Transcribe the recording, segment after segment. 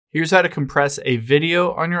Here's how to compress a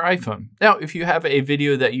video on your iPhone. Now, if you have a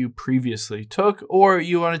video that you previously took, or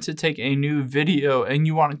you wanted to take a new video and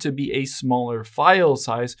you want it to be a smaller file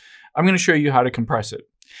size, I'm going to show you how to compress it.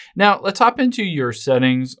 Now, let's hop into your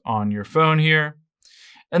settings on your phone here.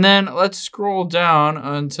 And then let's scroll down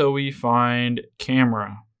until we find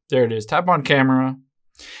camera. There it is. Tap on camera.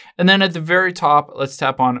 And then at the very top, let's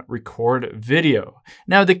tap on record video.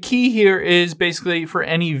 Now the key here is basically for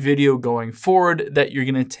any video going forward that you're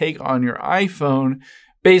gonna take on your iPhone,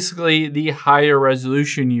 basically the higher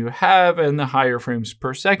resolution you have and the higher frames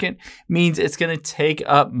per second means it's gonna take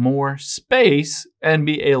up more space and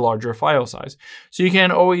be a larger file size. So you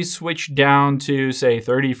can always switch down to say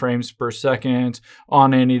 30 frames per second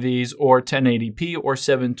on any of these, or 1080p or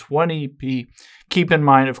 720p. Keep in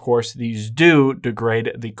mind, of course, these do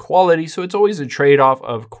degrade the quality. So it's always a trade-off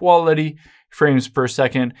of quality, frames per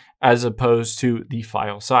second, as opposed to the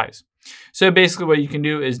file size. So basically what you can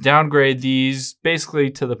do is downgrade these basically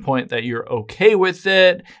to the point that you're okay with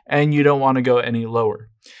it and you don't want to go any lower.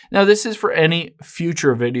 Now this is for any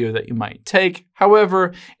future video that you might take.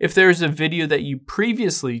 However, if there's a video that you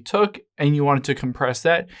previously took and you wanted to compress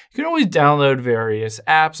that, you can always download various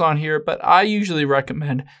apps on here, but I usually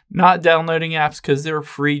recommend not downloading apps because they're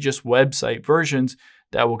free, just website versions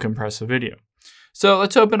that will compress a video. So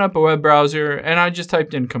let's open up a web browser, and I just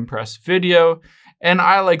typed in compress video. And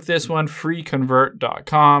I like this one,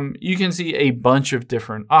 freeconvert.com. You can see a bunch of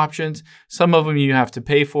different options. Some of them you have to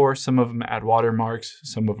pay for, some of them add watermarks,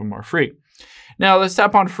 some of them are free. Now let's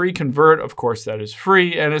tap on free convert. Of course, that is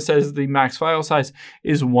free. And it says the max file size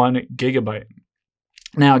is 1 gigabyte.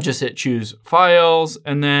 Now just hit choose files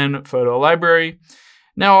and then photo library.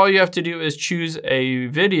 Now all you have to do is choose a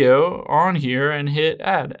video on here and hit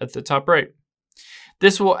add at the top right.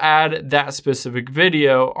 This will add that specific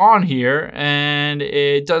video on here, and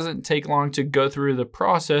it doesn't take long to go through the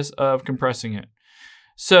process of compressing it.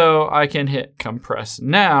 So I can hit compress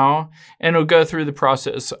now, and it'll go through the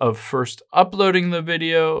process of first uploading the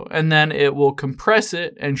video, and then it will compress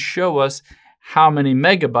it and show us how many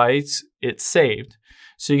megabytes it saved.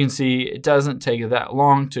 So you can see it doesn't take that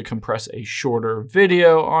long to compress a shorter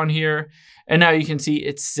video on here. And now you can see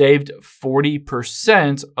it saved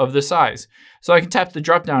 40% of the size. So I can tap the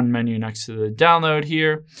drop-down menu next to the download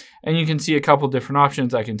here, and you can see a couple different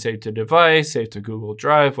options. I can save to device, save to Google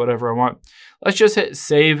Drive, whatever I want. Let's just hit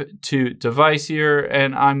save to device here,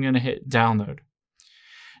 and I'm gonna hit download.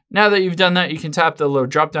 Now that you've done that, you can tap the little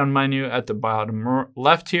drop-down menu at the bottom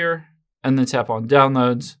left here, and then tap on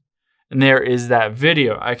downloads. And there is that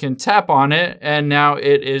video. I can tap on it and now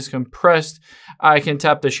it is compressed. I can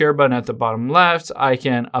tap the share button at the bottom left. I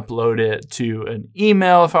can upload it to an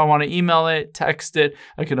email if I want to email it, text it.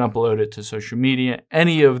 I can upload it to social media,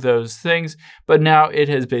 any of those things. But now it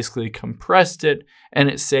has basically compressed it and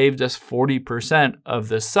it saved us 40% of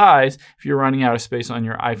the size. If you're running out of space on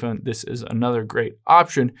your iPhone, this is another great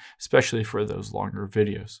option, especially for those longer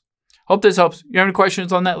videos. Hope this helps. If you have any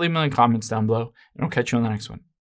questions on that, leave them in the comments down below and I'll catch you on the next one.